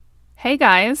Hey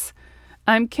guys,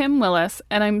 I'm Kim Willis,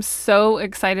 and I'm so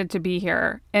excited to be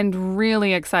here and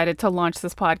really excited to launch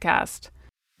this podcast.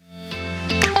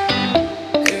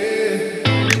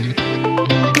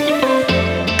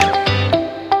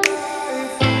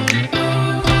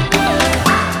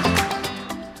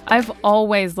 I've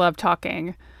always loved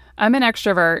talking. I'm an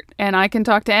extrovert and I can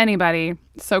talk to anybody,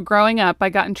 so growing up I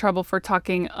got in trouble for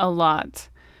talking a lot.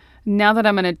 Now that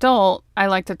I'm an adult, I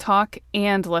like to talk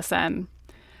and listen.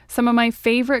 Some of my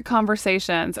favorite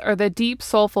conversations are the deep,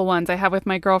 soulful ones I have with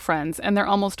my girlfriends, and they're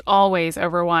almost always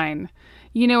over wine.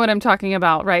 You know what I'm talking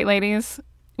about, right, ladies?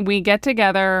 We get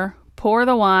together, pour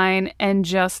the wine, and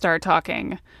just start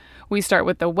talking. We start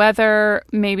with the weather,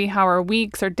 maybe how our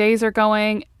weeks or days are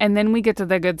going, and then we get to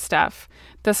the good stuff,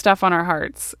 the stuff on our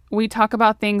hearts. We talk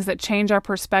about things that change our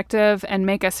perspective and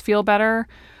make us feel better.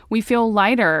 We feel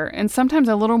lighter and sometimes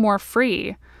a little more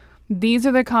free. These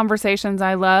are the conversations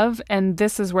I love, and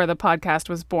this is where the podcast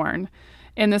was born,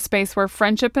 in the space where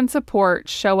friendship and support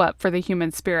show up for the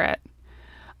human spirit.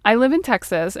 I live in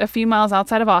Texas, a few miles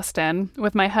outside of Austin,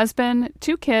 with my husband,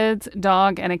 2 kids,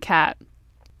 dog, and a cat.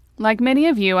 Like many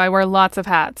of you, I wear lots of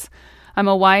hats. I'm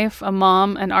a wife, a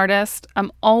mom, an artist. I'm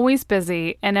always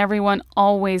busy, and everyone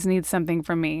always needs something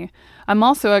from me. I'm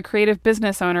also a creative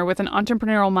business owner with an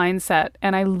entrepreneurial mindset,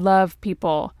 and I love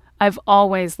people. I've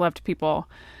always loved people.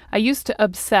 I used to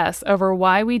obsess over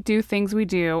why we do things we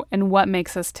do and what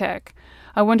makes us tick.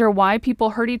 I wonder why people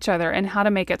hurt each other and how to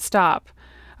make it stop.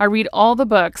 I read all the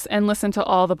books and listen to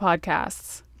all the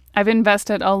podcasts. I've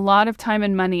invested a lot of time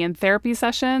and money in therapy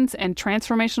sessions and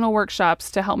transformational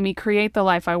workshops to help me create the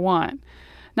life I want.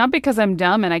 Not because I'm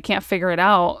dumb and I can't figure it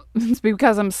out, it's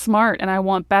because I'm smart and I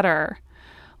want better.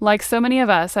 Like so many of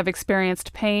us, I've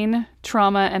experienced pain,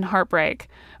 trauma, and heartbreak,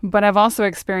 but I've also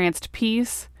experienced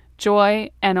peace, joy,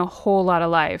 and a whole lot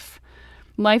of life.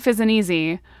 Life isn't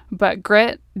easy, but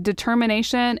grit,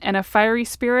 determination, and a fiery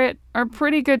spirit are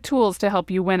pretty good tools to help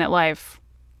you win at life.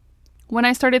 When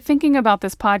I started thinking about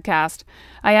this podcast,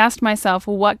 I asked myself,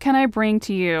 what can I bring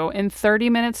to you in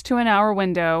 30 minutes to an hour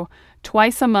window,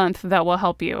 twice a month that will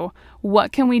help you?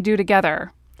 What can we do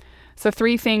together? So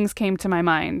 3 things came to my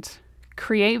mind: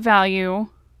 create value,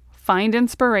 find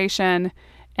inspiration,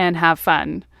 and have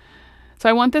fun. So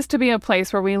I want this to be a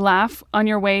place where we laugh on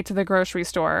your way to the grocery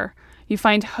store, you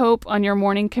find hope on your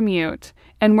morning commute,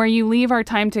 and where you leave our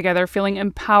time together feeling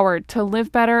empowered to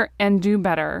live better and do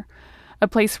better. A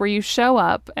place where you show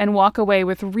up and walk away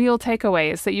with real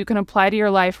takeaways that you can apply to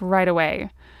your life right away.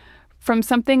 From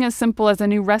something as simple as a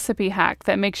new recipe hack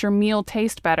that makes your meal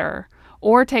taste better,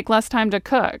 or take less time to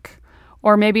cook.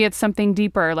 Or maybe it's something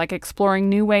deeper, like exploring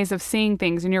new ways of seeing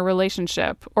things in your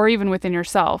relationship, or even within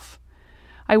yourself.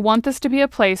 I want this to be a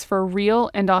place for real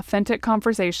and authentic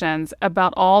conversations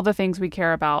about all the things we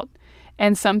care about,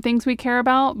 and some things we care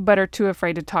about but are too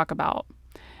afraid to talk about.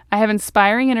 I have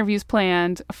inspiring interviews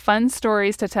planned, fun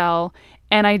stories to tell,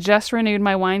 and I just renewed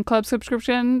my wine club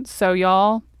subscription, so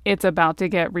y'all, it's about to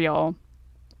get real.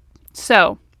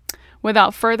 So,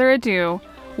 without further ado,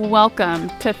 welcome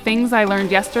to Things I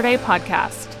Learned Yesterday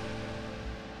podcast.